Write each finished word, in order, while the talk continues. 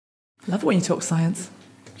Love it when you talk science.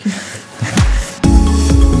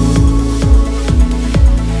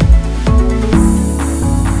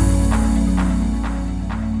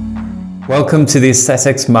 Welcome to the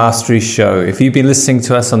Aesthetics Mastery Show. If you've been listening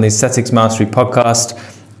to us on the Aesthetics Mastery podcast,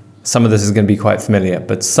 some of this is going to be quite familiar,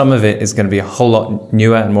 but some of it is going to be a whole lot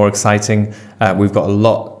newer and more exciting. We've got a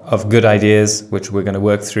lot of good ideas, which we're going to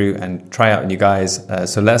work through and try out on you guys.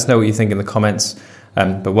 So let us know what you think in the comments.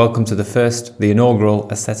 But welcome to the inaugural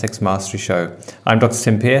Aesthetics Mastery Show. I'm Dr.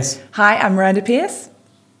 Tim Pearce. Hi, I'm Miranda Pearce.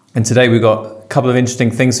 And today we've got a couple of interesting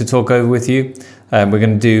things to talk over with you. We're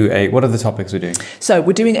going to do what are the topics we're doing? So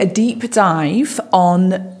we're doing a deep dive on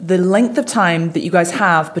the length of time that you guys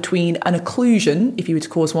have between an occlusion, if you were to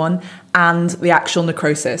cause one, and the actual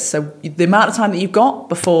necrosis. So the amount of time that you've got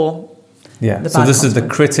before the so this is the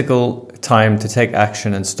consequence. critical time to take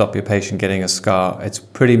action and stop your patient getting a scar. It's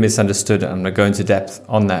pretty misunderstood, and I'm going to go into depth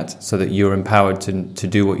on that so that you're empowered to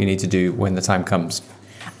do what you need to do when the time comes.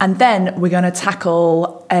 And then we're going to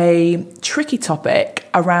tackle a tricky topic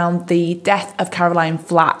around the death of Caroline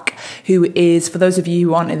Flack, who is, for those of you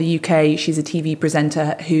who aren't in the UK, she's a TV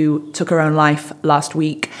presenter who took her own life last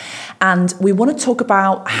week. And we want to talk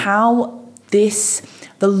about how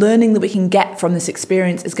the learning that we can get from this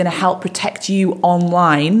experience is going to help protect you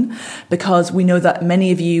online, because we know that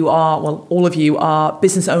many of you all of you are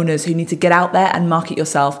business owners who need to get out there and market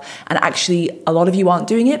yourself. And actually, a lot of you aren't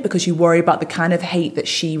doing it because you worry about the kind of hate that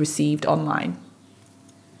she received online.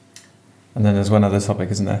 And then there's one other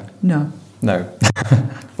topic, isn't there? No.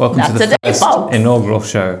 Welcome to the first inaugural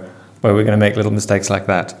show where we're going to make little mistakes like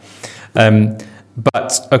that.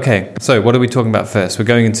 But okay, so what are we talking about first? We're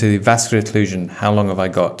going into vascular occlusion. How long have I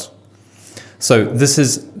got? So this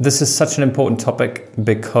is such an important topic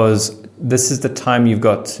because this is the time you've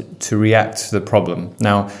got to react to the problem.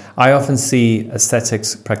 Now, I often see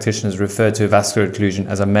aesthetics practitioners refer to vascular occlusion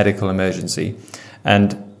as a medical emergency,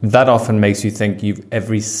 and that often makes you think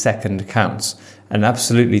every second counts. And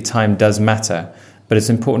absolutely, time does matter, but it's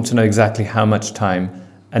important to know exactly how much time.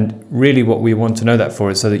 And really, what we want to know that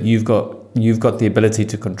for is so that you've got the ability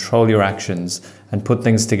to control your actions and put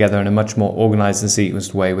things together in a much more organized and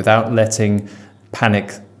sequenced way without letting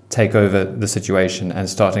panic take over the situation and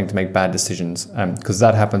starting to make bad decisions. Because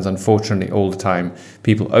that happens, unfortunately, all the time.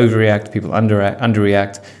 People overreact, people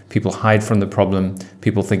underreact, people hide from the problem,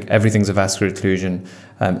 people think everything's a vascular occlusion.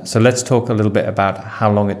 So let's talk a little bit about how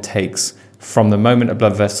long it takes from the moment a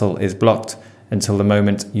blood vessel is blocked until the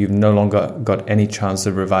moment you've no longer got any chance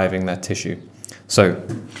of reviving that tissue. So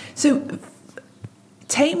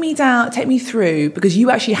take me through, because you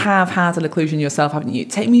actually have had an occlusion yourself, haven't you?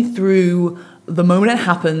 Take me through the moment it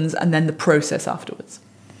happens and then the process afterwards.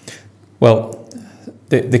 Well,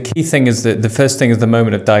 the key thing is that the first thing is the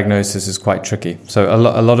moment of diagnosis is quite tricky. So a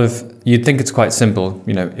lot of, you'd think it's quite simple,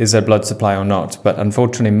 is there blood supply or not? But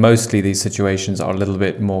unfortunately, mostly these situations are a little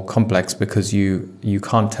bit more complex because you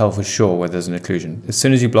can't tell for sure whether there's an occlusion. As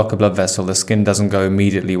soon as you block a blood vessel, the skin doesn't go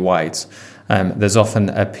immediately white. There's often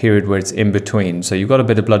a period where it's in between. So you've got a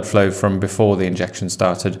bit of blood flow from before the injection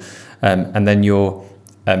started, and then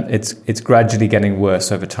it's gradually getting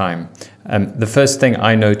worse over time. The first thing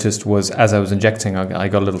I noticed was as I was injecting, I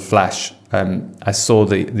got a little flash. I saw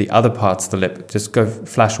the other parts of the lip just go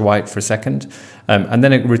flash white for a second, and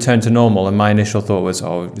then it returned to normal. And my initial thought was,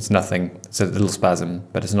 oh, it's nothing. It's a little spasm,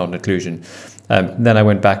 but it's not an occlusion. Then I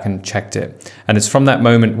went back and checked it. And it's from that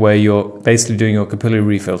moment where you're basically doing your capillary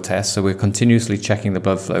refill test. So we're continuously checking the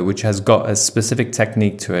blood flow, which has got a specific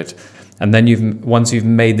technique to it. And then once you've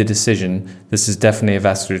made the decision, this is definitely a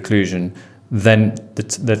vascular occlusion, then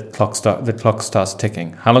the clock starts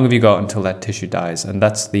ticking. How long have you got until that tissue dies? And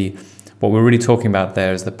that's what we're really talking about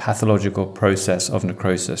there is the pathological process of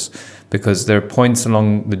necrosis, because there are points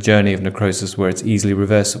along the journey of necrosis where it's easily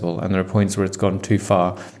reversible, and there are points where it's gone too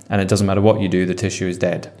far, and it doesn't matter what you do, the tissue is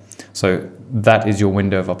dead. So that is your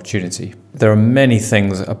window of opportunity. There are many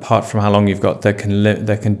things apart from how long you've got that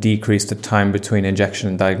can decrease the time between injection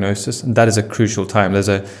and diagnosis, and that is a crucial time.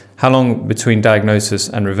 There's how long between diagnosis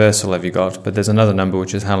and reversal have you got, but there's another number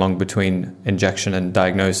which is how long between injection and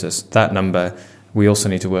diagnosis. That number we also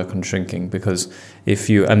need to work on shrinking, because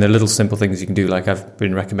and the little simple things you can do, like I've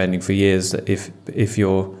been recommending for years, that if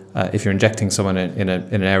you're injecting someone in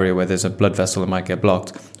an area where there's a blood vessel that might get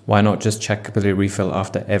blocked, why not just check capillary refill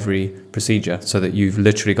after every procedure, so that you've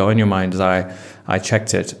literally got in your mind, as I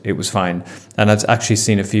checked it was fine. And I've actually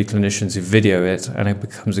seen a few clinicians who video it, and it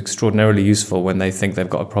becomes extraordinarily useful when they think they've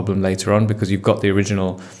got a problem later on, because you've got the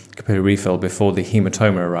original capillary refill before the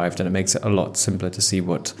hematoma arrived, and it makes it a lot simpler to see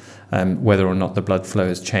whether or not the blood flow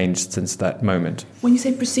has changed since that moment. When you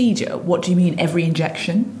say procedure, what do you mean? Every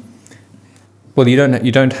injection? Well,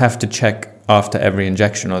 you don't have to check after every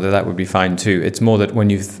injection, although that would be fine too. It's more that when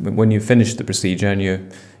you finish the procedure and you're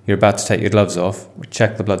about to take your gloves off,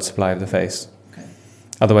 check the blood supply of the face. Okay.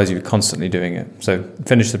 Otherwise, you're constantly doing it. So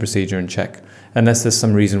finish the procedure and check. Unless there's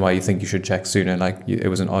some reason why you think you should check sooner, like it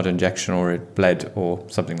was an odd injection or it bled or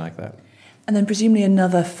something like that. And then presumably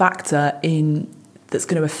another factor that's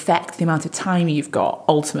going to affect the amount of time you've got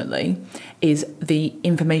ultimately is the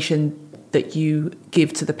information that you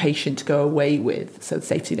give to the patient to go away with, so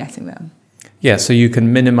safety netting them. Yeah, so you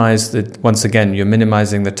can minimize once again, you're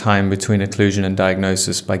minimizing the time between occlusion and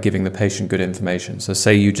diagnosis by giving the patient good information. So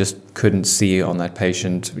say you just couldn't see on that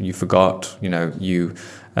patient, you forgot,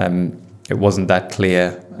 it wasn't that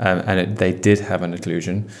clear, and they did have an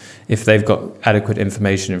occlusion. If they've got adequate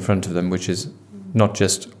information in front of them, which is not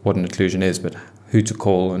just what an occlusion is, but who to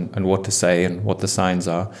call and what to say and what the signs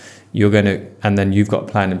are, and then you've got a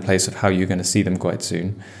plan in place of how you're going to see them quite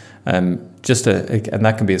soon. And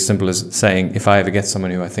that can be as simple as saying, if I ever get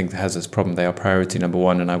someone who I think has this problem, they are priority number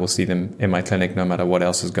one, and I will see them in my clinic no matter what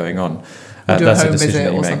else is going on. That's a decision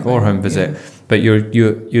that you make, or home visit. Yeah. But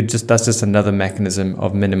that's just another mechanism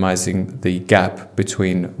of minimizing the gap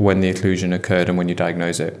between when the occlusion occurred and when you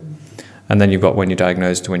diagnose it. And then you've got when you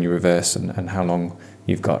diagnose to when you reverse and how long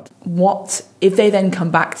you've got. What if they then come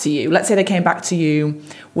back to you? Let's say they came back to you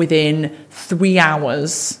within 3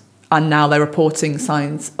 hours and now they're reporting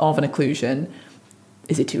signs of an occlusion.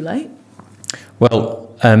 Is it too late?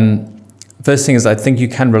 Well, first thing is I think you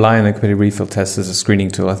can rely on the capillary refill test as a screening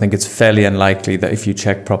tool. I think it's fairly unlikely that if you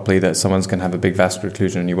check properly that someone's going to have a big vascular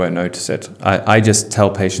occlusion and you won't notice it. I just tell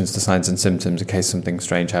patients the signs and symptoms in case something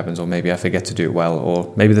strange happens, or maybe I forget to do it well,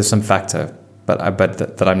 or maybe there's some factor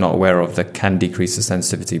that I'm not aware of that can decrease the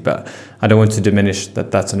sensitivity. But I don't want to diminish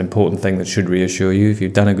that. That's an important thing that should reassure you. If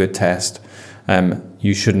you've done a good test,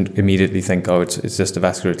 you shouldn't immediately think, it's just a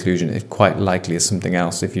vascular occlusion. It quite likely is something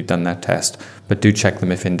else if you've done that test, but do check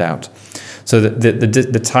them if in doubt. So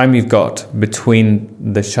the time you've got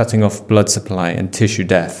between the shutting off blood supply and tissue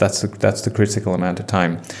death, that's the critical amount of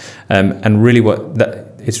time. And really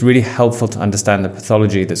it's really helpful to understand the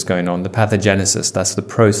pathology that's going on, the pathogenesis, that's the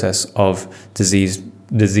process of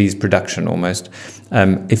disease production almost.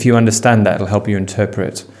 If you understand that, it'll help you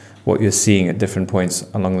interpret what you're seeing at different points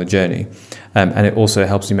along the journey. And it also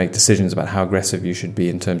helps you make decisions about how aggressive you should be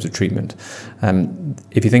in terms of treatment.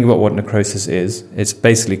 If you think about what necrosis is, it's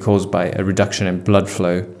basically caused by a reduction in blood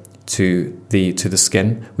flow to the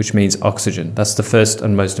skin, which means oxygen. That's the first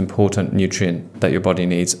and most important nutrient that your body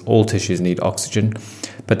needs. All tissues need oxygen,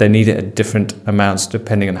 but they need it at different amounts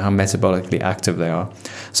depending on how metabolically active they are.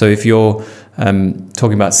 So if you're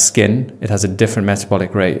talking about skin, it has a different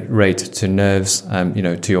metabolic rate to nerves,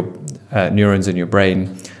 to your neurons in your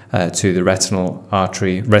brain, to the retinal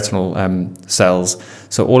cells.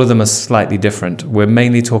 So all of them are slightly different. We're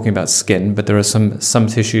mainly talking about skin, but there are some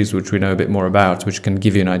tissues which we know a bit more about, which can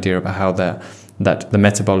give you an idea about how that the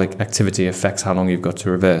metabolic activity affects how long you've got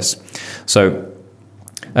to reverse. So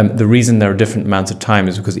the reason there are different amounts of time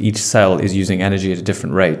is because each cell is using energy at a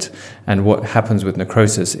different rate. And what happens with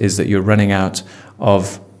necrosis is that you're running out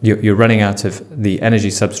of the energy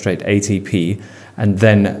substrate ATP, and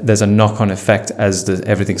then there's a knock-on effect as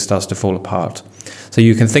everything starts to fall apart. So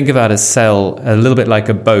you can think about a cell a little bit like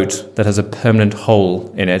a boat that has a permanent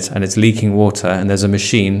hole in it and it's leaking water, and there's a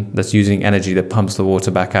machine that's using energy that pumps the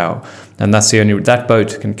water back out. And that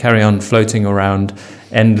boat can carry on floating around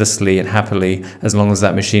endlessly and happily as long as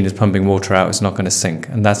that machine is pumping water out. It's not going to sink.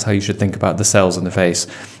 And that's how you should think about the cells in the face.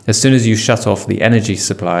 As soon as you shut off the energy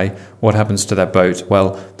supply, what happens to that boat?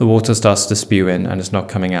 Well, the water starts to spew in and it's not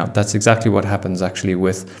coming out. That's exactly what happens actually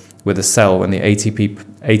with a cell when the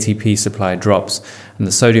ATP supply drops and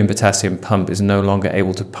the sodium-potassium pump is no longer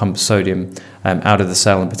able to pump sodium out of the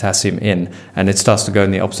cell and potassium in, and it starts to go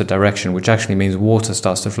in the opposite direction, which actually means water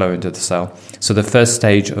starts to flow into the cell. So the first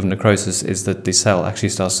stage of necrosis is that the cell actually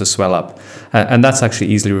starts to swell up, and that's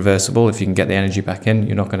actually easily reversible. If you can get the energy back in,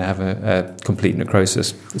 you're not going to have a complete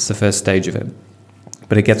necrosis. It's the first stage of it.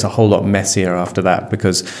 But it gets a whole lot messier after that,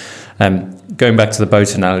 because going back to the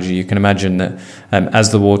boat analogy, you can imagine that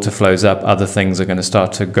as the water flows up, other things are going to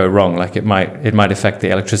start to go wrong. Like it might affect the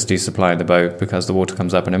electricity supply in the boat because the water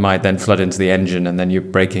comes up, and it might then flood into the engine, and then you're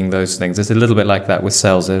breaking those things. It's a little bit like that with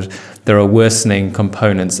cells. There are worsening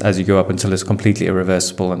components as you go up until it's completely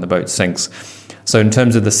irreversible and the boat sinks. So in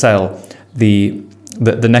terms of the cell, the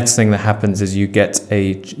next thing that happens is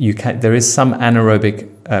there is some anaerobic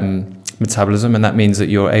metabolism, and that means that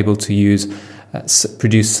you're able to use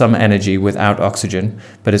produce some energy without oxygen,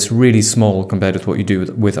 but it's really small compared with what you do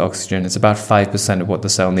with oxygen. It's about 5% of what the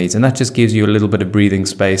cell needs, and that just gives you a little bit of breathing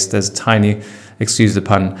space. There's tiny, excuse the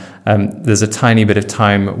pun, there's a tiny bit of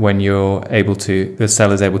time when the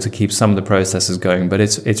cell is able to keep some of the processes going, but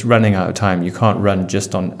it's running out of time. You can't run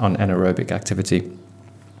just on anaerobic activity.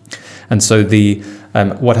 And so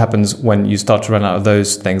what happens when you start to run out of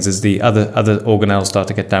those things is the other organelles start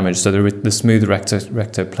to get damaged. So the smooth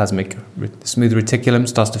smooth reticulum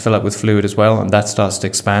starts to fill up with fluid as well, and that starts to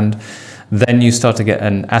expand. Then you start to get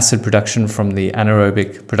an acid production from the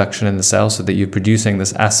anaerobic production in the cell, so that you're producing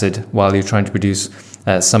this acid while you're trying to produce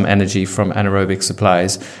some energy from anaerobic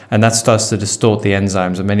supplies, and that starts to distort the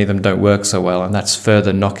enzymes, and many of them don't work so well, and that's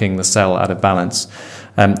further knocking the cell out of balance.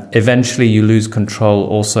 Eventually you lose control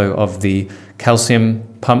also of the calcium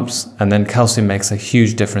pumps, and then calcium makes a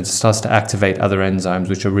huge difference. It starts to activate other enzymes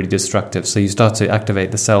which are really destructive. So you start to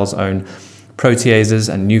activate the cell's own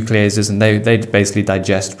proteases and nucleases, and they basically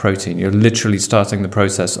digest protein. You're literally starting the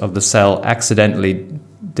process of the cell accidentally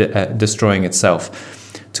destroying itself.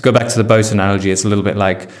 To go back to the boat analogy, it's a little bit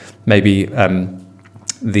like maybe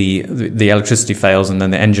the electricity fails, and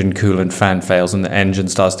then the engine coolant fan fails, and the engine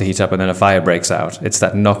starts to heat up, and then a fire breaks out. It's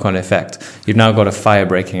that knock-on effect. You've now got a fire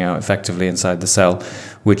breaking out effectively inside the cell,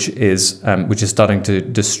 which is starting to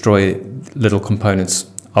destroy little components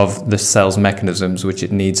of the cell's mechanisms which it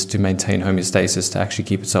needs to maintain homeostasis to actually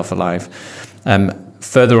keep itself alive.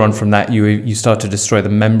 Further on from that, you start to destroy the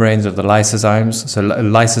membranes of the lysozymes. So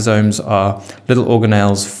lysozymes are little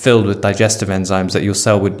organelles filled with digestive enzymes that your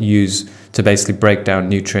cell would use to basically break down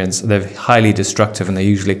nutrients. They're highly destructive, and they're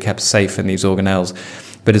usually kept safe in these organelles.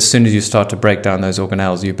 But as soon as you start to break down those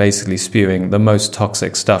organelles, you're basically spewing the most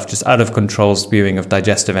toxic stuff, just out of control spewing of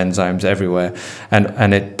digestive enzymes everywhere. And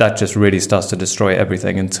that just really starts to destroy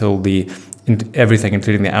everything until everything,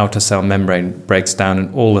 including the outer cell membrane, breaks down,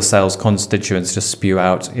 and all the cell's constituents just spew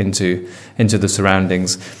out into the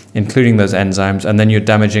surroundings, including those enzymes. And then you're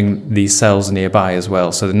damaging the cells nearby as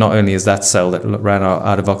well. So not only is that cell that ran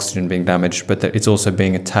out of oxygen being damaged, but it's also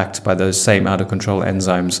being attacked by those same out of control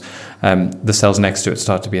enzymes. The cells next to it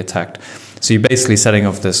start to be attacked. So you're basically setting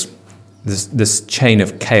off this chain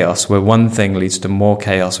of chaos, where one thing leads to more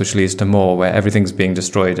chaos, which leads to more, where everything's being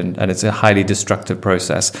destroyed, and it's a highly destructive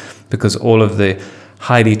process, because all of the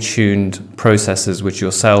highly tuned processes which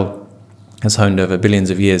your cell has honed over billions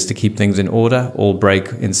of years to keep things in order all break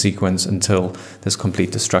in sequence until there's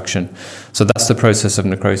complete destruction. So that's the process of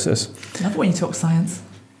necrosis. I love when you talk science.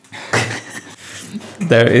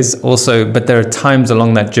 There are times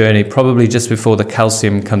along that journey, probably just before the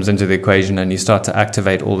calcium comes into the equation and you start to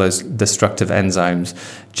activate all those destructive enzymes.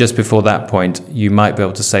 Just before that point, you might be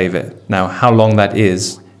able to save it. Now, how long that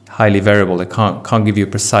is, highly variable. I can't give you a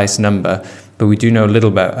precise number, but we do know a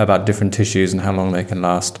little bit about different tissues and how long they can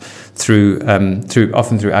last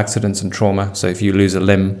often through accidents and trauma. So if you lose a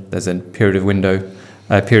limb, there's a period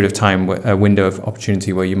of time, a window of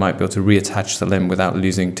opportunity where you might be able to reattach the limb without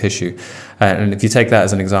losing tissue. And if you take that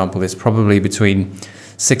as an example, it's probably between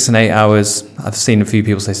 6 and 8 hours. I've seen a few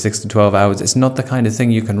people say 6 to 12 hours. It's not the kind of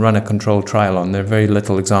thing you can run a controlled trial on. There are very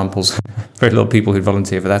little examples, very little people who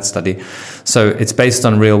volunteer for that study. So it's based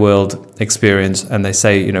on real world experience, and they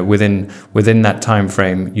say, within that time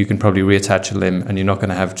frame, you can probably reattach a limb, and you're not going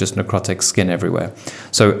to have just necrotic skin everywhere.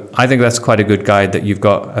 So I think that's quite a good guide, that you've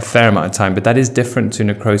got a fair amount of time, but that is different to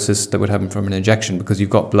necrosis that would happen from an injection, because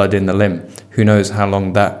you've got blood in the limb. Who knows how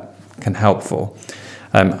long that can help for.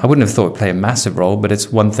 I wouldn't have thought it would play a massive role, but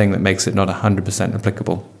it's one thing that makes it not 100%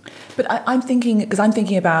 applicable. But I'm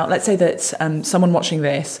thinking about, let's say that someone watching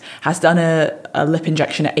this has done a lip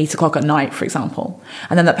injection at 8 o'clock at night, for example,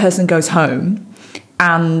 and then that person goes home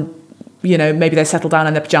and, maybe they settle down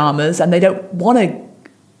in their pajamas and they don't want to,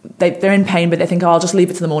 they're in pain, but they think, I'll just leave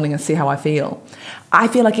it to the morning and see how I feel. I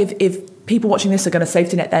feel like if people watching this are going to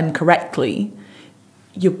safety net them correctly,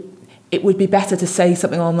 it would be better to say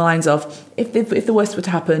something along the lines of, if the worst were to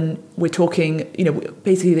happen, we're talking,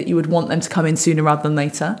 basically that you would want them to come in sooner rather than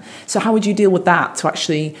later. So how would you deal with that to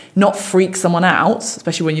actually not freak someone out,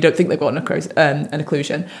 especially when you don't think they've got an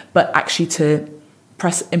occlusion, but actually to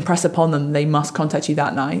impress upon them they must contact you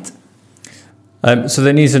that night? So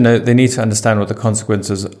they need to understand what the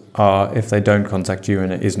consequences are if they don't contact you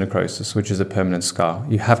and it is necrosis, which is a permanent scar.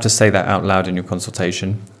 You have to say that out loud in your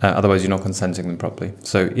consultation, otherwise you're not consenting them properly.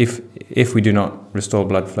 So if we do not restore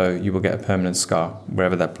blood flow, you will get a permanent scar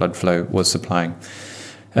wherever that blood flow was supplying.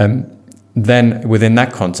 Then within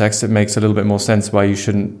that context, it makes a little bit more sense why you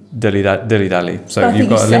shouldn't dilly-dally. So you've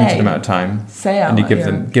got a limited amount of time, and you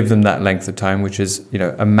give them that length of time, which is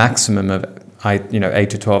a maximum of 8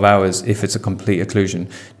 to 12 hours if it's a complete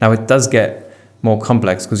occlusion. Now it does get more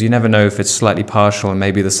complex, because you never know if it's slightly partial and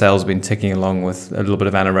maybe the cell's been ticking along with a little bit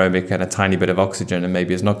of anaerobic and a tiny bit of oxygen and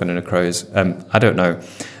maybe it's not going to necrose. I don't know.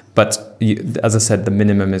 But as I said, the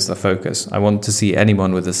minimum is the focus. I want to see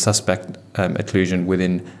anyone with a suspect occlusion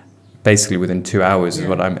within 2 hours is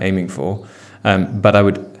what I'm aiming for. But I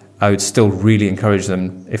would still really encourage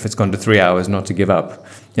them, if it's gone to 3 hours, not to give up.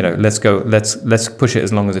 Let's push it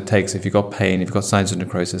as long as it takes. If you've got pain, if you've got signs of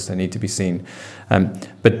necrosis, they need to be seen.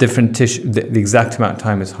 But different tissue, the exact amount of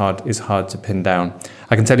time is hard to pin down.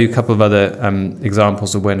 I can tell you a couple of other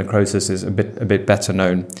examples of where necrosis is a bit better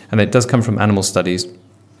known, and it does come from animal studies.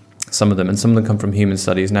 Some of them come from human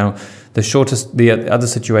studies. Now, the other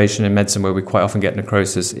situation in medicine where we quite often get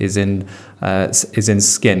necrosis is in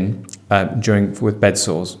skin with bed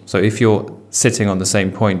sores. So if you're sitting on the same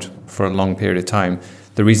point for a long period of time,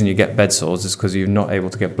 the reason you get bed sores is because you're not able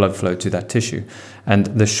to get blood flow to that tissue. And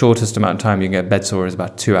the shortest amount of time you can get bed sore is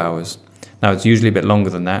about 2 hours. Now, it's usually a bit longer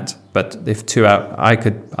than that, but if 2 hours,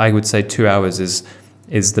 I would say 2 hours is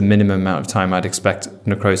the minimum amount of time I'd expect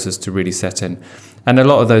necrosis to really set in. And a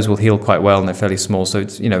lot of those will heal quite well and they're fairly small. So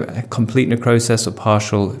it's, a complete necrosis or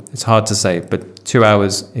partial, it's hard to say. But 2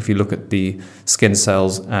 hours, if you look at the skin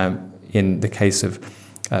cells in the case of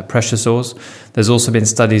pressure sores. There's also been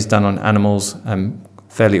studies done on animals,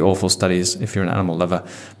 fairly awful studies if you're an animal lover,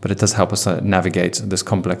 but it does help us navigate this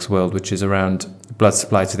complex world, which is around blood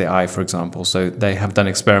supply to the eye, for example. So they have done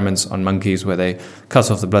experiments on monkeys where they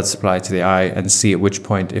cut off the blood supply to the eye and see at which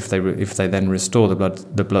point, if they then restore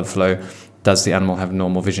the blood flow, does the animal have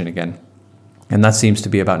normal vision again? And that seems to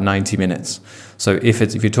be about 90 minutes. So if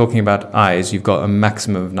you're talking about eyes, you've got a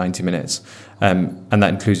maximum of 90 minutes, and that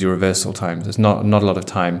includes your reversal time. There's not a lot of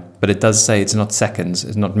time, but it does say it's not seconds,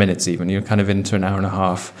 it's not minutes even. You're kind of into an hour and a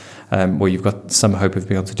half where you've got some hope of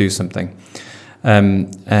being able to do something.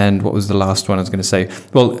 And what was the last one I was going to say?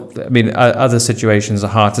 Well, I mean, other situations are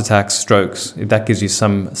heart attacks, strokes. That gives you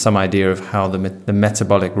some idea of how the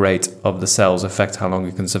metabolic rate of the cells affect how long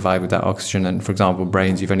you can survive without oxygen. And for example,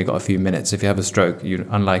 brains, you've only got a few minutes. If you have a stroke, you're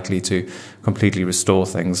unlikely to completely restore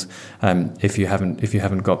things if you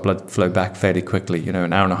haven't got blood flow back fairly quickly.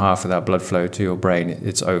 An hour and a half without blood flow to your brain,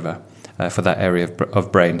 it's over for that area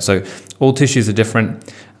of brain. So all tissues are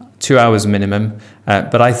different. 2 hours minimum,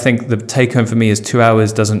 but I think the take home for me is 2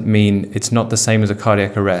 hours doesn't mean it's not the same as a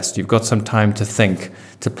cardiac arrest. You've got some time to think,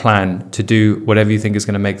 to plan, to do whatever you think is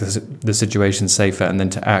going to make the situation safer, and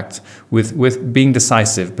then to act with being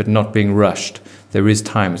decisive but not being rushed. There is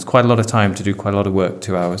time. It's quite a lot of time to do quite a lot of work,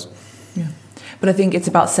 2 hours. Yeah, but I think it's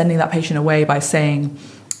about sending that patient away by saying,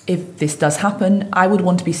 if this does happen, I would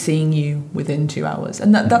want to be seeing you within 2 hours.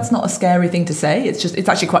 And that's not a scary thing to say. It's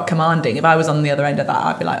actually quite commanding. If I was on the other end of that,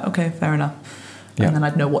 I'd be like, okay, fair enough. Yeah. And then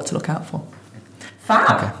I'd know what to look out for.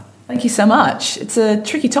 Fab. Okay. Thank you so much. It's a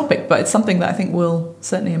tricky topic, but it's something that I think will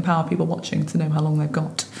certainly empower people watching to know how long they've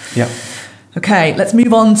got. Yeah. Okay, let's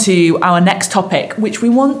move on to our next topic, which we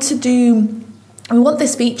want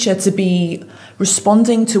this feature to be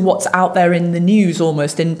responding to what's out there in the news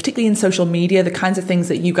almost, and particularly in social media, the kinds of things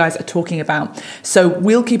that you guys are talking about. So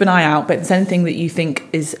we'll keep an eye out, but if there's anything that you think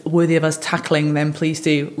is worthy of us tackling, then please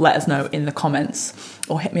do let us know in the comments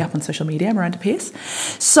or hit me up on social media, Miranda Pierce.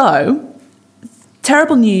 So,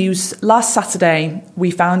 terrible news. Last Saturday, we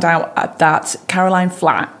found out that Caroline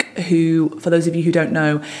Flack, who, for those of you who don't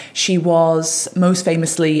know, she was most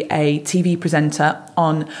famously a TV presenter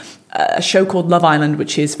on a show called Love Island,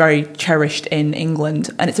 which is very cherished in England,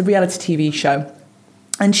 and it's a reality TV show.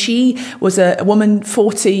 And she was a woman,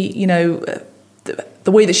 40,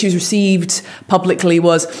 the way that she was received publicly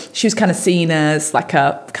was she was kind of seen as like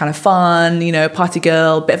a kind of fun, party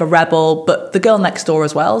girl, bit of a rebel, but the girl next door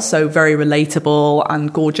as well. So very relatable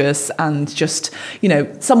and gorgeous and just,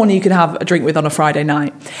 someone you could have a drink with on a Friday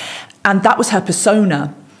night. And that was her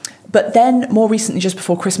persona. But then more recently, just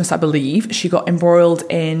before Christmas, I believe, she got embroiled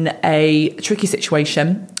in a tricky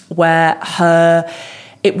situation where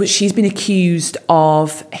she's been accused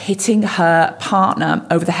of hitting her partner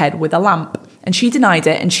over the head with a lamp. And she denied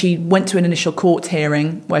it, and she went to an initial court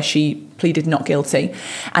hearing where she pleaded not guilty.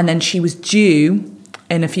 And then she was due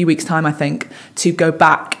in a few weeks' time, I think, to go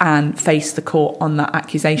back and face the court on that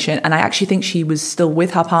accusation. And I actually think she was still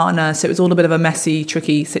with her partner, so it was all a bit of a messy,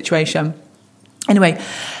 tricky situation. Anyway,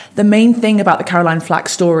 the main thing about the Caroline Flack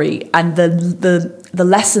story and the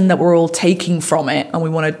lesson that we're all taking from it, and we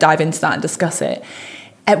want to dive into that and discuss it,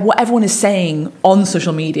 what everyone is saying on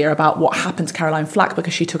social media about what happened to Caroline Flack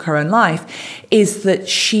because she took her own life is that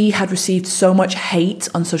she had received so much hate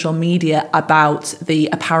on social media about the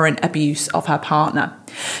apparent abuse of her partner.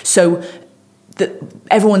 So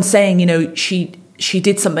everyone's saying, she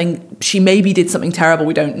she maybe did something terrible.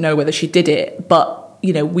 We don't know whether she did it, but,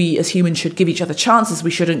 you know, we as humans should give each other chances.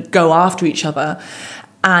 We shouldn't go after each other.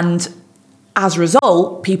 And as a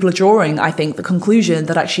result, people are drawing, I think, the conclusion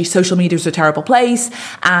that actually social media is a terrible place,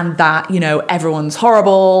 and that, you know, everyone's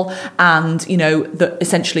horrible, and, you know, that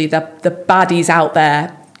essentially the baddies out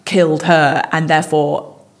there killed her, and therefore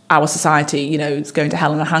our society, you know, is going to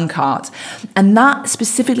hell in a handcart. And that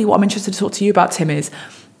specifically what I'm interested to talk to you about, Tim, is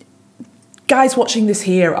guys watching this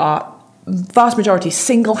here are vast majority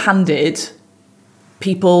single-handed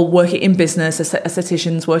people working in business,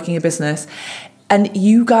 estheticians working in business. And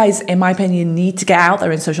you guys, in my opinion, need to get out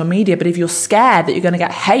there in social media. But if you're scared that you're going to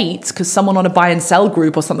get hate because someone on a buy and sell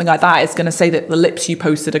group or something like that is going to say that the lips you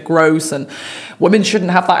posted are gross and women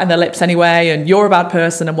shouldn't have that in their lips anyway, and you're a bad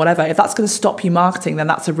person and whatever, if that's going to stop you marketing, then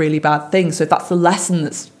that's a really bad thing. So if that's the lesson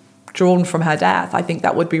that's drawn from her death, I think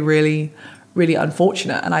that would be really, really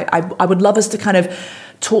unfortunate. And I would love us to kind of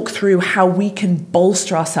talk through how we can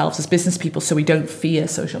bolster ourselves as business people so we don't fear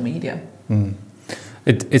social media.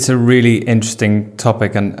 It's a really interesting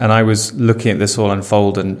topic, and I was looking at this all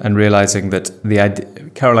unfold and realizing that the idea,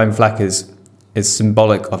 Caroline Flack is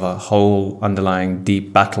symbolic of a whole underlying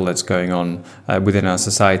deep battle that's going on within our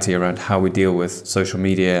society around how we deal with social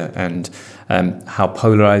media and how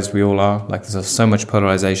polarized we all are. Like, there's so much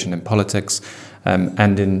polarization in politics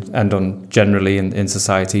and on generally in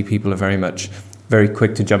society. People are very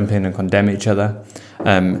quick to jump in and condemn each other.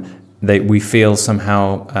 We feel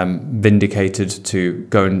somehow vindicated to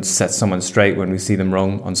go and set someone straight when we see them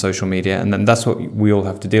wrong on social media. And then that's what we all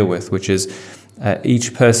have to deal with, which is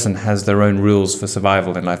each person has their own rules for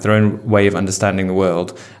survival in life, their own way of understanding the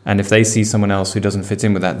world. And if they see someone else who doesn't fit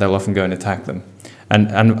in with that, they'll often go and attack them. And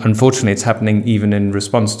unfortunately, it's happening even in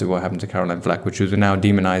response to what happened to Caroline Flack, which is we're now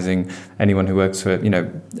demonizing anyone who works for, you know,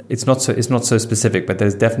 it's not so specific, but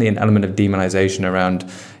there's definitely an element of demonization around,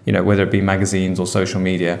 you know, whether it be magazines or social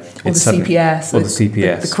media. Or the CPS. Or the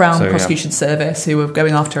CPS. The Crown Prosecution Service, who are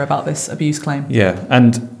going after her about this abuse claim. Yeah,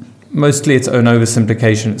 and mostly it's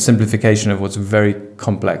an simplification of what's very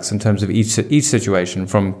complex in terms of each situation,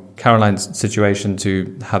 from Caroline's situation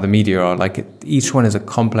to how the media are. Like, each one is a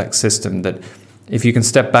complex system that, if you can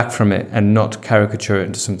step back from it and not caricature it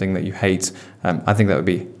into something that you hate, I think that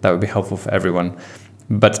would be helpful for everyone.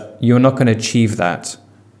 But you're not going to achieve that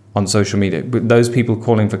on social media. But those people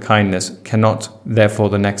calling for kindness cannot, therefore,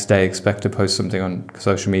 the next day expect to post something on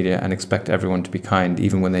social media and expect everyone to be kind,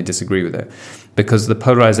 even when they disagree with it. Because the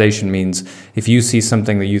polarization means if you see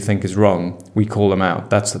something that you think is wrong, we call them out.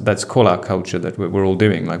 That's call-out culture that we're all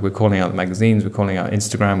doing. Like, we're calling out magazines, we're calling out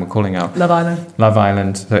Instagram, we're calling out Love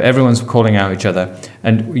Island. So everyone's calling out each other.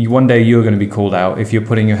 And one day you're going to be called out if you're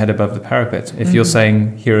putting your head above the parapet. If you're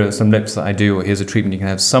saying, here are some lips that I do, or here's a treatment you can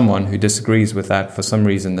have, someone who disagrees with that for some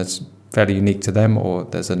reason that's fairly unique to them, or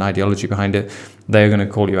there's an ideology behind it, they're going to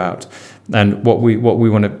call you out. And what we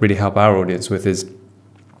want to really help our audience with is,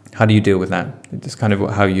 how do you deal with that? It's kind of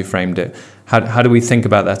how you framed it. How do we think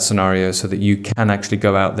about that scenario so that you can actually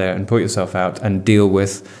go out there and put yourself out and deal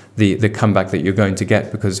with the comeback that you're going to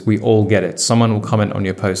get? Because we all get it. Someone will comment on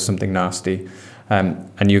your post something nasty,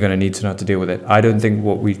 and you're going to need to know how to deal with it. I don't think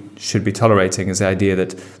what we should be tolerating is the idea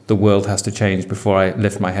that the world has to change before I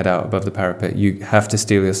lift my head out above the parapet. You have to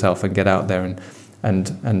steel yourself and get out there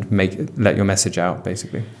and let your message out,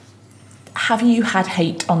 basically. Have you had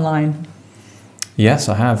hate online? Yes,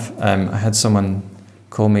 I have. I had someone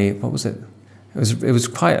call me. What was it? It was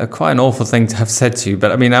quite an awful thing to have said to you,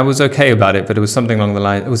 but I mean, I was okay about it. But it was something along the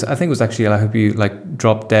line. I think it was actually, I hope you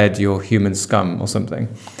drop dead your human scum or something.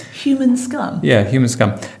 Human scum. Yeah, human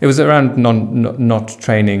scum. It was around not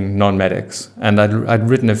training non-medics, and I'd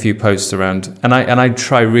written a few posts around, and I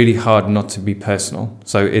try really hard not to be personal.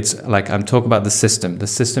 So it's like, I'm talking about the system. The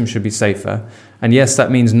system should be safer, and yes, that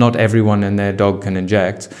means not everyone and their dog can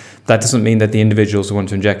inject. That doesn't mean that the individuals who want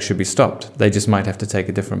to inject should be stopped. They just might have to take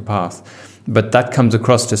a different path. But that comes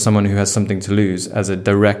across to someone who has something to lose as a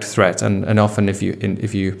direct threat. And often if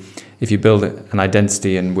you build an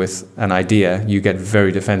identity and with an idea, you get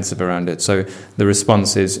very defensive around it. So the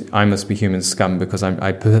response is, I must be human scum because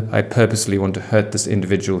I purposely want to hurt this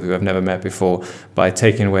individual who I've never met before by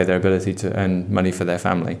taking away their ability to earn money for their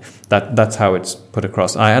family. That's how it's put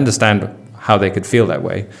across. I understand how they could feel that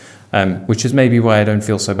way. Which is maybe why I don't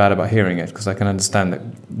feel so bad about hearing it, because I can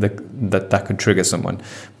understand that could trigger someone.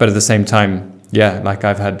 But at the same time, yeah, like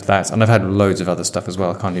I've had that, and I've had loads of other stuff as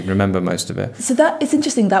well. I can't even remember most of it. So it's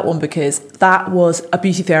interesting, that one, because that was a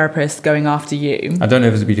beauty therapist going after you. I don't know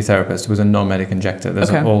if it was a beauty therapist. It was a non-medic injector. There's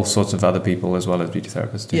all sorts of other people as well as beauty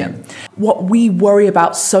therapists too. Yeah. What we worry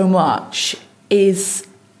about so much is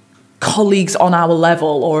colleagues on our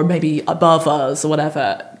level or maybe above us or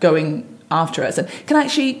whatever going after us. And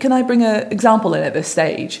can I bring an example in at this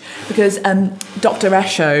stage? Because Dr.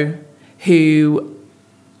 Esho, who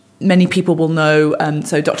many people will know,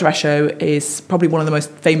 so Dr. Esho is probably one of the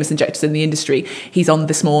most famous injectors in the industry. He's on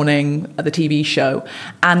This Morning, the TV show,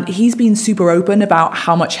 and he's been super open about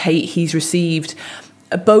how much hate he's received,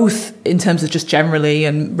 both in terms of just generally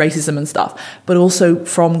and racism and stuff, but also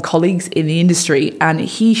from colleagues in the industry. And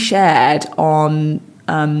he shared on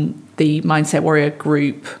the Mindset Warrior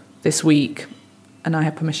group this week, and I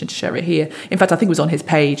have permission to share it here. In fact, I think it was on his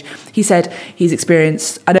page. He said he's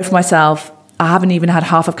experienced, I know for myself, I haven't even had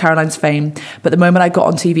half of Caroline's fame, but the moment I got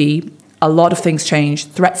on TV, a lot of things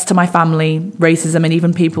changed. Threats to my family, racism, and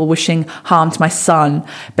even people wishing harm to my son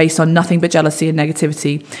based on nothing but jealousy and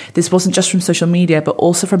negativity. This wasn't just from social media, but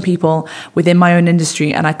also from people within my own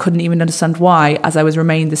industry, and I couldn't even understand why, as I was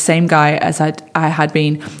remained the same guy as I had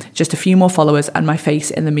been, just a few more followers and my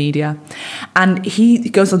face in the media. And he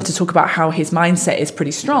goes on to talk about how his mindset is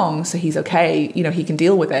pretty strong, so he's okay, he can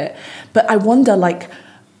deal with it. But I wonder,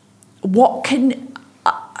 what can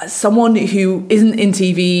someone who isn't in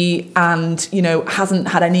TV and hasn't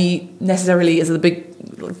had any necessarily as a big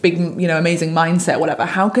amazing mindset, whatever,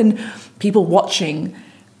 how can people watching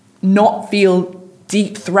not feel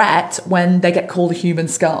deep threat when they get called a human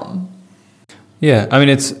scum? Yeah, I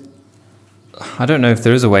mean, I don't know if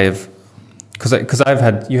there is a way of, because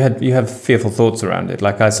you have fearful thoughts around it.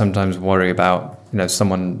 Like, I sometimes worry about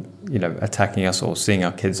someone attacking us or seeing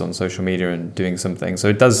our kids on social media and doing something. So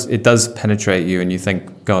it does penetrate you, and you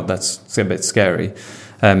think, God, that's a bit scary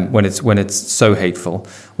when it's so hateful.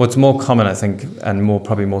 What's more common, I think, and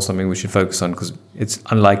probably more something we should focus on, because it's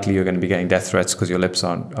unlikely you're going to be getting death threats because your lips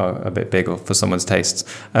are a bit big or for someone's tastes.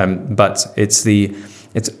 But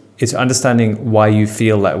it's understanding why you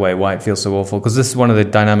feel that way, why it feels so awful. Because this is one of the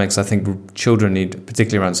dynamics I think children need,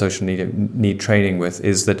 particularly around social media, need training with,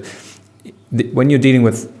 is that when you're dealing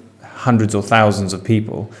with hundreds or thousands of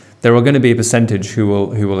people, there are going to be a percentage who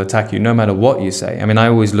will attack you no matter what you say. I mean, I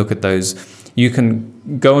always look at those. You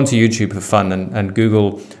can go onto YouTube for fun and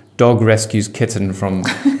Google dog rescues kitten from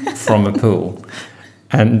a pool,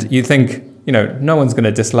 and you think, no one's going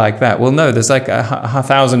to dislike that. Well, no, there's like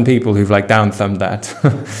 1,000 people who've down thumbed that.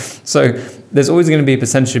 So there's always going to be a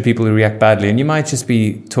percentage of people who react badly, and you might just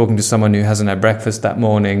be talking to someone who hasn't had breakfast that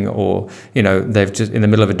morning, or they've just in the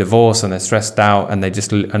middle of a divorce and they're stressed out and they're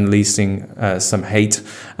just unleashing some hate.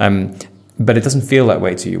 But it doesn't feel that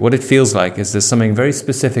way to you. What it feels like is there's something very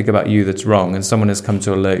specific about you that's wrong, and someone has come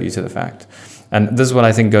to alert you to the fact. And this is what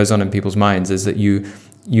I think goes on in people's minds, is that you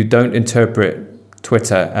don't interpret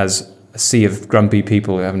Twitter as a sea of grumpy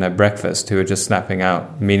people who haven't had breakfast, who are just snapping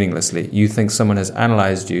out meaninglessly. You think someone has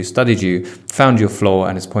analysed you, studied you, found your flaw,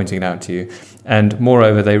 and is pointing it out to you. And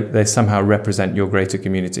moreover, they somehow represent your greater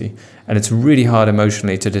community. And it's really hard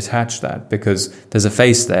emotionally to detach that, because there's a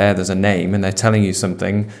face there's a name, and they're telling you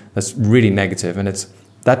something that's really negative, and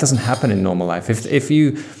that doesn't happen in normal life.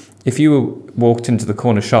 If you walked into the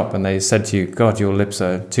corner shop and they said to you, God, your lips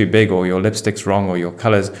are too big, or your lipstick's wrong, or your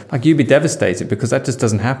colours, you'd be devastated, because that just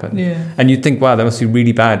doesn't happen. Yeah. And you'd think, wow, that must be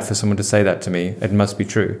really bad for someone to say that to me. It must be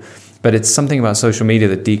true. But it's something about social media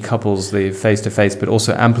that decouples the face-to-face, but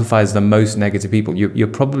also amplifies the most negative people. You're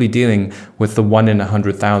probably dealing with the 1 in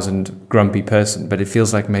 100,000 grumpy person, but it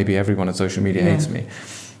feels like maybe everyone on social media hates me.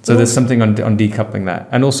 So there's something on decoupling that.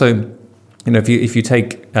 And also, if you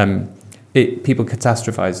take... people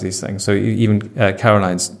catastrophize these things. So even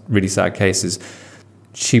Caroline's really sad cases,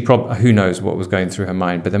 who knows what was going through her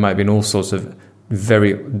mind, but there might have been all sorts of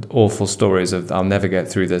very awful stories of, I'll never get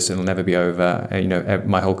through this, it'll never be over,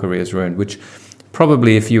 my whole career is ruined, which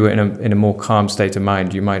probably if you were in a more calm state of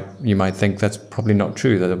mind, you might think that's probably not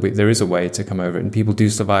true, that there is a way to come over it, and people do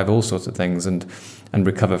survive all sorts of things and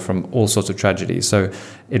recover from all sorts of tragedies. So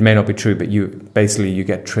it may not be true, but you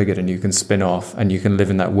get triggered and you can spin off, and you can live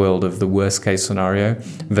in that world of the worst case scenario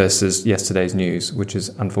versus yesterday's news, which is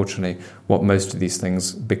unfortunately what most of these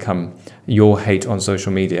things become. Your hate on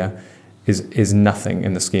social media is nothing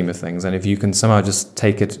in the scheme of things. And if you can somehow just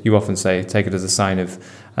take it, you often say, take it as a sign of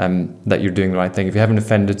that you're doing the right thing. If you haven't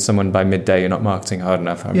offended someone by midday, you're not marketing hard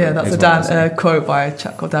enough. That's a quote by a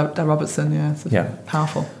chap called Dan Robertson. Yeah,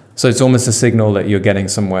 powerful. So it's almost a signal that you're getting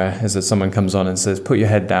somewhere, is that someone comes on and says, put your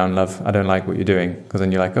head down, love, I don't like what you're doing. Because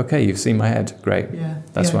then you're like, okay, you've seen my head, great.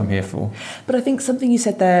 That's what I'm here for. But I think something you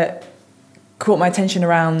said there caught my attention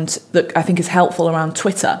around, that I think is helpful, around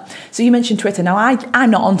Twitter. So you mentioned Twitter. Now,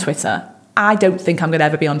 I'm not on Twitter. I don't think I'm going to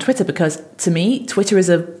ever be on Twitter, because to me, Twitter is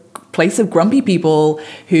a place of grumpy people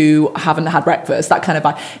who haven't had breakfast, that kind of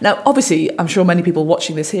vibe. Now, obviously, I'm sure many people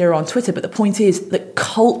watching this here are on Twitter, but the point is that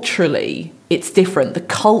culturally it's different. The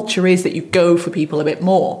culture is that you go for people a bit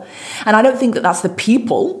more. And I don't think that that's the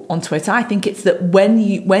people on Twitter. I think it's that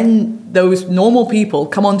when those normal people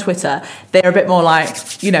come on Twitter, they're a bit more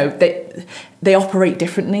like, you know, they operate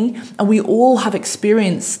differently. And we all have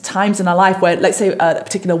experienced times in our life where, let's say, a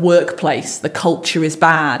particular workplace, the culture is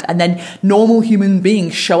bad. And then normal human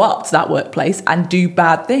beings show up to that workplace and do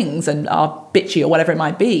bad things and are bitchy or whatever it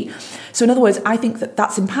might be. So in other words, I think that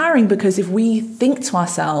that's empowering, because if we think to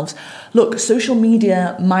ourselves, look, social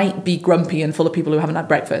media might be grumpy and full of people who haven't had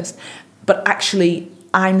breakfast, but actually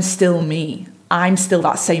I'm still me. I'm still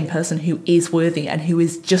that same person who is worthy and who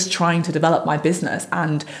is just trying to develop my business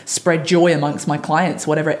and spread joy amongst my clients,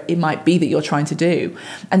 whatever it might be that you're trying to do.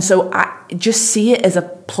 And so I just see it as a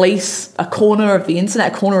place, a corner of the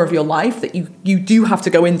internet, a corner of your life that you do have to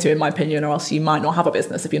go into, in my opinion, or else you might not have a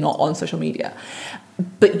business if you're not on social media.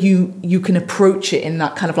 But you can approach it in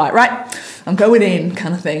that kind of like, right, I'm going in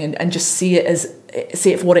kind of thing, and just see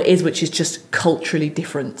it for what it is, which is just culturally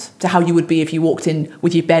different to how you would be if you walked in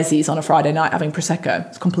with your bezies on a Friday night having Prosecco.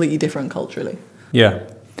 It's completely different culturally. Yeah.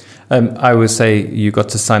 I would say you got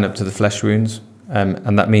to sign up to the flesh wounds,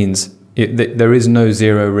 and that means there is no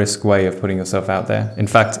zero risk way of putting yourself out there. In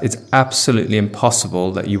fact, it's absolutely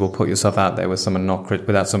impossible that you will put yourself out there with someone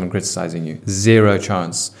without someone criticizing you. Zero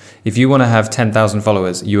chance. If you want to have 10,000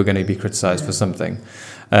 followers, you are going to be criticized for something.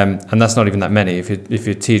 And that's not even that many. If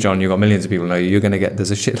you're T-John, you've got millions of people know you, you're going to get,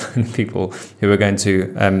 there's a shitload of people who are going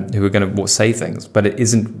to say things, but it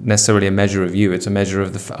isn't necessarily a measure of you. It's a measure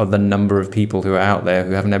of the number of people who are out there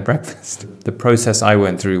who haven't had breakfast. The process I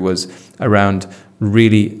went through was around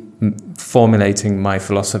really formulating my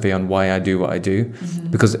philosophy on why I do what I do.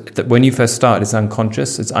 Mm-hmm. Because when you first start, it's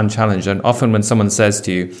unconscious, it's unchallenged. And often when someone says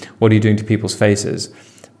to you, what are you doing to people's faces?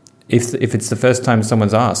 If it's the first time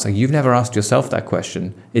someone's asked, like, you've never asked yourself that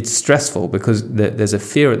question, it's stressful because there's a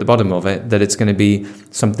fear at the bottom of it that it's going to be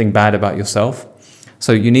something bad about yourself.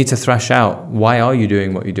 So you need to thrash out, why are you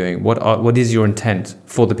doing what you're doing? What is your intent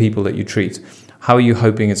for the people that you treat? How are you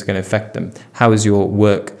hoping it's going to affect them? How is your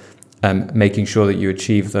work making sure that you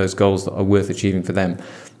achieve those goals that are worth achieving for them?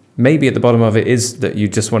 Maybe at the bottom of it is that you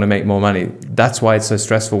just want to make more money. That's why it's so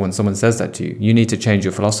stressful when someone says that to you. You need to change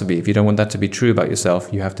your philosophy. If you don't want that to be true about yourself,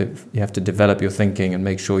 you have to develop your thinking and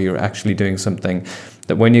make sure you're actually doing something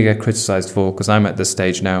that when you get criticized for, because I'm at this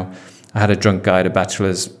stage now, I had a drunk guy at a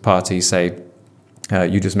bachelor's party say,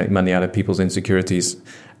 you just make money out of people's insecurities.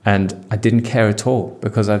 And I didn't care at all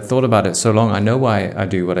because I've thought about it so long. I know why I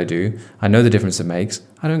do what I do. I know the difference it makes.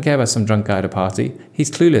 I don't care about some drunk guy at a party. He's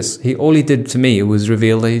clueless. All he did to me was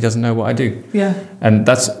reveal that he doesn't know what I do. Yeah. And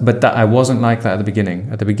I wasn't like that at the beginning.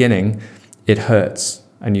 At the beginning, it hurts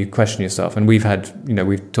and you question yourself. And we've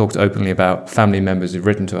talked openly about family members who've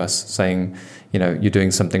written to us saying, you're doing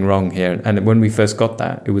something wrong here. And when we first got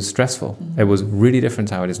that, it was stressful. Mm-hmm. It was really different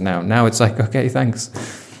to how it is now. Now it's like, okay, thanks.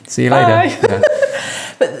 See you later. Yeah.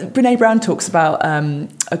 But Brené Brown talks about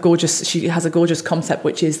she has a gorgeous concept,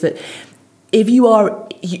 which is that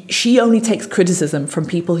she only takes criticism from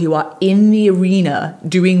people who are in the arena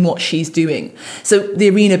doing what she's doing. So the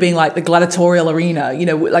arena being like the gladiatorial arena,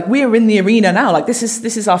 like we're in the arena now, like this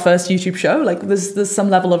is our first YouTube show. Like there's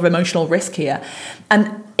some level of emotional risk here.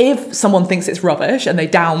 And if someone thinks it's rubbish and they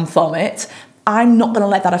down thumb it, I'm not going to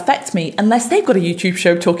let that affect me unless they've got a YouTube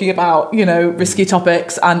show talking about, risky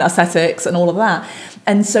topics and aesthetics and all of that.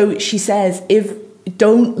 And so she says,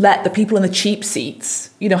 don't let the people in the cheap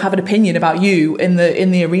seats, have an opinion about you in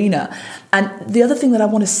the arena. And the other thing that I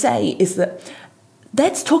want to say is that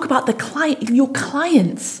let's talk about your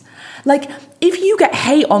clients. Like if you get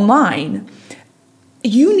hate online,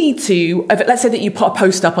 you need to, let's say that you put a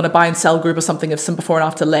post up on a buy and sell group or something of some before and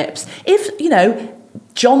after lips. If,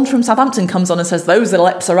 John from Southampton comes on and says, those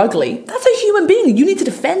lips are ugly. That's a human being. You need to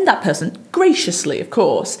defend that person graciously, of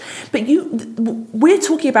course. But we're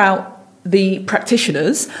talking about the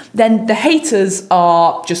practitioners, then the haters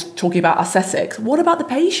are just talking about aesthetics. What about the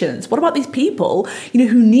patients? What about these people,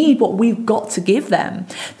 who need what we've got to give them?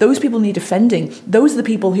 Those people need defending. Those are the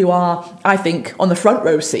people who are, I think, on the front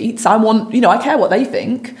row seats. I care what they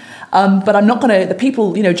think. But I'm not going to, the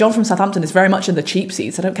people, John from Southampton is very much in the cheap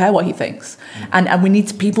seats. I don't care what he thinks. And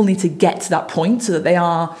people need to get to that point so that they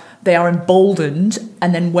are emboldened.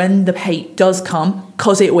 And then when the hate does come,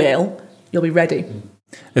 because it will, you'll be ready.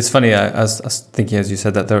 It's funny, I was thinking as you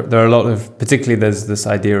said that there are a lot of, particularly there's this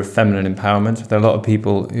idea of feminine empowerment. There are a lot of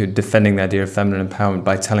people who are defending the idea of feminine empowerment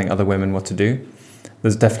by telling other women what to do.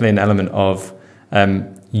 There's definitely an element of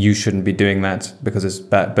you shouldn't be doing that because it's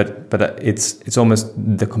bad, but it's almost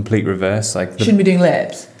the complete reverse. Like shouldn't be doing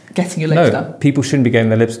lips, getting your lips done. No, people shouldn't be getting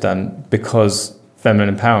their lips done because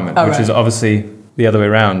feminine empowerment, which is obviously the other way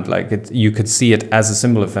around. Like you could see it as a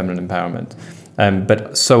symbol of feminine empowerment.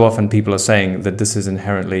 But so often people are saying that this is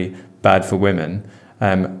inherently bad for women,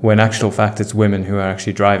 when in actual fact it's women who are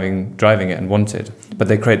actually driving it and want it. But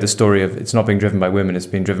they create the story of it's not being driven by women, it's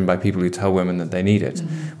being driven by people who tell women that they need it.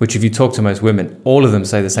 Which if you talk to most women, all of them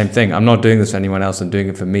say the same thing. I'm not doing this for anyone else, I'm doing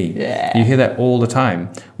it for me. Yeah. You hear that all the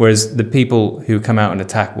time. Whereas the people who come out and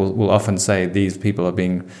attack will often say these people are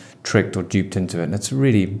being tricked or duped into it. And it's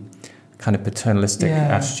really kind of paternalistic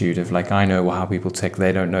attitude of like, I know how people tick,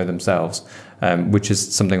 they don't know themselves, which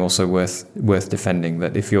is something also worth defending.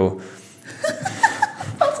 That if you're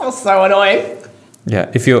that's so annoying.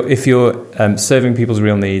 Yeah, if you're serving people's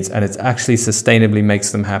real needs and it actually sustainably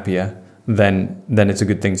makes them happier, then it's a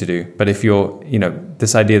good thing to do. But if you're,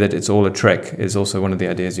 this idea that it's all a trick is also one of the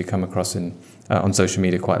ideas you come across on social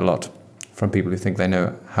media quite a lot from people who think they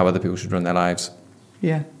know how other people should run their lives.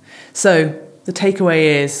 Yeah. So the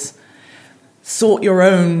takeaway is sort your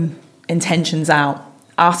own intentions out.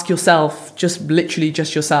 Ask yourself, just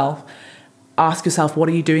yourself. Ask yourself, what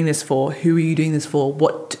are you doing this for? Who are you doing this for?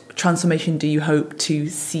 What transformation do you hope to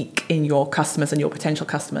seek in your customers and your potential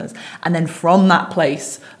customers? And then from that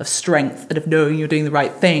place of strength and of knowing you're doing the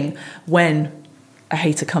right thing, when a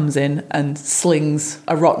hater comes in and slings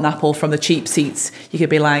a rotten apple from the cheap seats, you could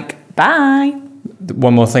be like, bye.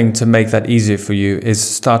 One more thing to make that easier for you is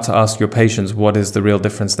start to ask your patients what is the real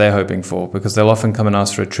difference they're hoping for, because they'll often come and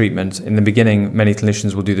ask for a treatment. In the beginning, many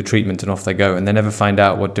clinicians will do the treatment and off they go, and they never find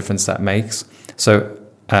out what difference that makes. So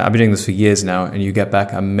I've been doing this for years now, and you get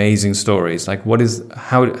back amazing stories. Like,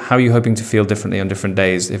 how are you hoping to feel differently on different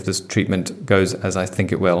days if this treatment goes as I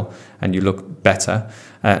think it will, and you look better?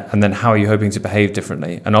 And then how are you hoping to behave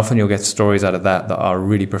differently? And often you'll get stories out of that are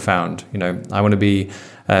really profound. I want to be,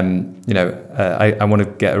 I want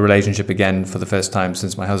to get a relationship again for the first time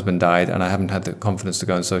since my husband died, and I haven't had the confidence to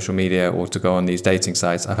go on social media or to go on these dating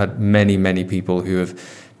sites. I've had many, many people who have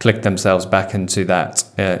clicked themselves back into that,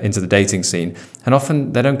 into the dating scene. And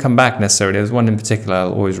often they don't come back necessarily. There's one in particular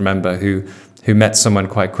I'll always remember who met someone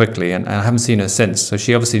quite quickly, and I haven't seen her since. So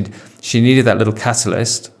she needed that little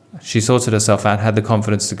catalyst. She sorted herself out, had the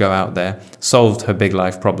confidence to go out there, solved her big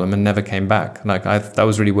life problem, and never came back. That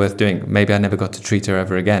was really worth doing. Maybe I never got to treat her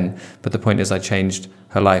ever again, but the point is I changed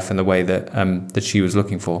her life in the way that she was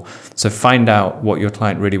looking for. So find out what your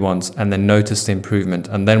client really wants, and then notice the improvement.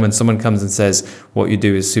 And then when someone comes and says what you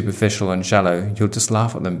do is superficial and shallow, you'll just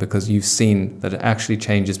laugh at them, because you've seen that it actually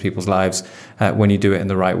changes people's lives when you do it in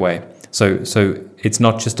the right way. So it's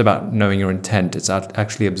not just about knowing your intent, it's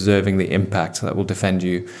actually observing the impact that will defend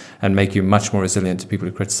you and make you much more resilient to people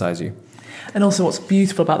who criticize you. And also what's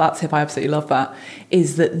beautiful about that tip, I absolutely love that,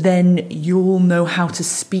 is that then you'll know how to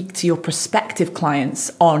speak to your prospective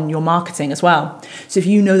clients on your marketing as well. So if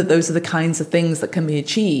you know that those are the kinds of things that can be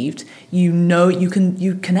achieved, you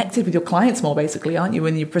connected with your clients more, basically, aren't you,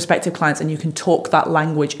 and your prospective clients, and you can talk that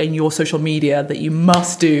language in your social media that you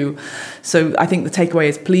must do. So I think the takeaway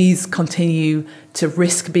is please continue to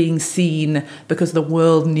risk being seen, because the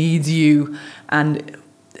world needs you. And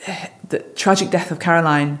the tragic death of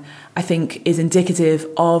Caroline, I think, is indicative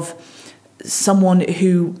of someone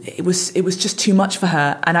who it was just too much for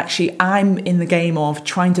her. And actually, I'm in the game of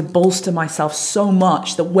trying to bolster myself so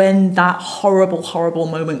much that when that horrible, horrible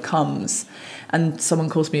moment comes, and someone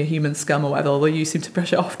calls me a human scum or whatever, although you seem to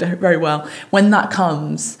brush it off very well, when that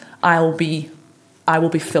comes, I will be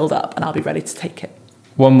filled up and I'll be ready to take it.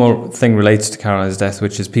 One more thing related to Caroline's death,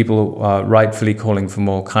 which is people are rightfully calling for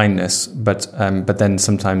more kindness, but then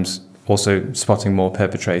sometimes also spotting more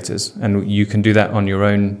perpetrators. And you can do that on your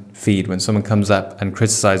own feed. When someone comes up and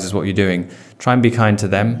criticizes what you're doing, try and be kind to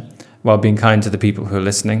them while being kind to the people who are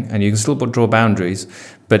listening. And you can still draw boundaries,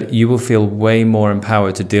 but you will feel way more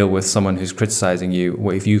empowered to deal with someone who's criticizing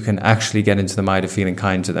you if you can actually get into the mind of feeling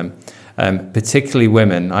kind to them. Particularly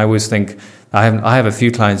women. I always think, I have a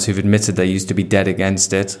few clients who've admitted they used to be dead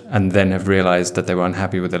against it and then have realized that they were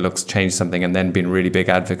unhappy with their looks, changed something, and then been really big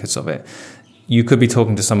advocates of it. You could be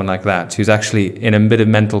talking to someone like that who's actually in a bit of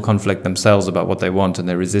mental conflict themselves about what they want and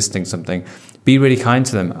they're resisting something. Be really kind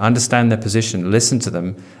to them, understand their position, listen to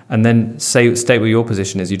them, and then state what your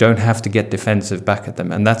position is. You don't have to get defensive back at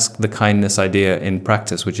them. And that's the kindness idea in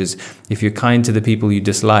practice, which is if you're kind to the people you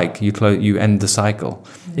dislike, you end the cycle.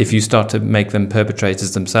 Mm-hmm. If you start to make them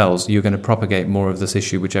perpetrators themselves, you're going to propagate more of this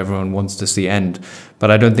issue, which everyone wants to see end.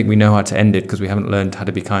 But I don't think we know how to end it because we haven't learned how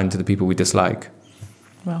to be kind to the people we dislike.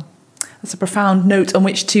 Well, that's a profound note on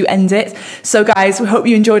which to end it. So guys, we hope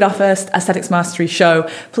you enjoyed our first Aesthetics Mastery show.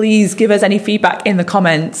 Please give us any feedback in the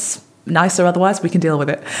comments. Nice or otherwise, we can deal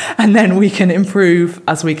with it. And then we can improve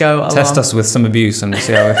as we go along. Test us with some abuse and we'll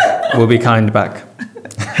see how we'll be kind back.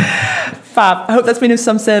 Fab. I hope that's been of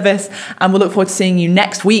some service, and we'll look forward to seeing you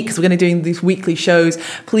next week because we're going to be doing these weekly shows.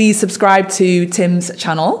 Please subscribe to Tim's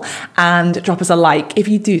channel and drop us a like if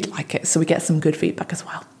you do like it so we get some good feedback as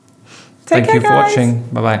well. Thank you for watching.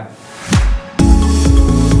 Bye-bye.